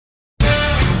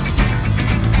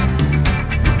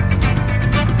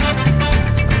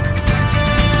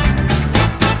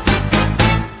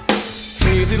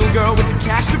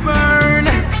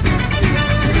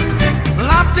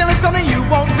something you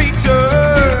won't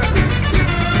return.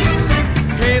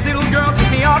 Hey little girl, take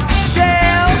me off the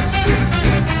shelf,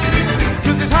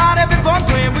 'cause it's hard having fun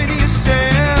playing with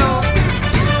yourself.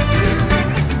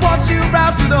 Once you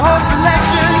browse through the whole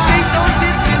selection, shake those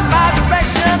hips in my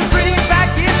direction. Pretty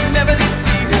fact is you never did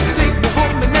see. Take me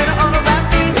home and then on the right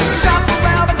feet. Shop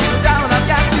around a little down, I've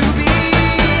got to be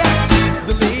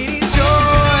the lady's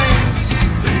choice.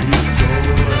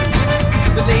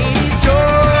 The lady's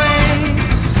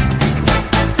choice.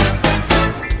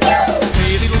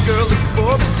 Hey little girl looking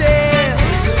for a sale.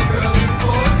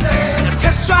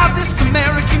 Test drive this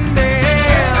American man.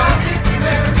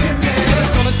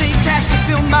 It's gonna take cash to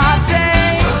fill my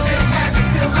tank.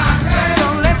 So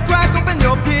let's crack open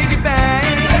your piggy bank.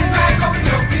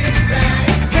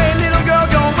 Hey little girl,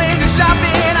 going to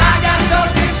shopping. I got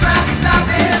something traffic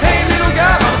stopping. Hey little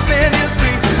girl, I'm spending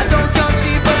spree. I don't come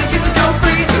cheap, but the kisses go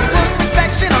free. Close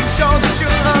inspection, I'm sure that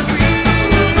you'll agree.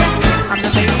 I'm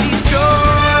the lady's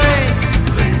choice.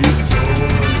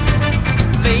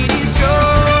 Lady's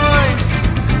choice.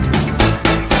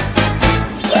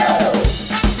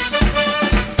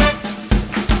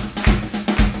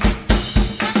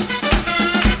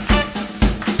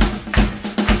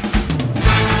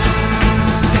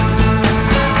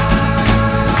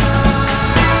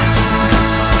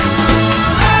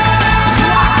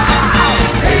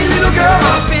 Hey little girl,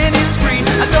 I'm spending spree.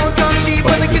 I don't come cheap,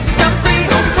 but the kisses come free.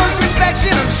 Close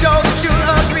inspection, I'm sure that you'll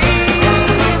agree.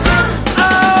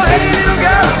 Oh, hey little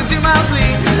girl, listen to my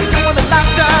plea. Come with a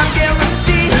lifetime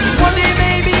guarantee. One day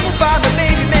maybe we'll find the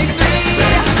baby makes three.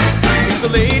 It's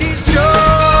the lady's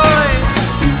choice.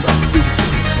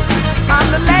 I'm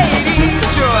the lady's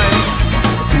choice.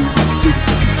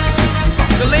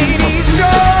 The lady's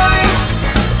choice.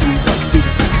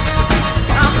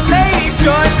 I'm the lady's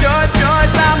choice, choice,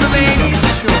 choice. I'm the lady's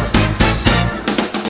choice.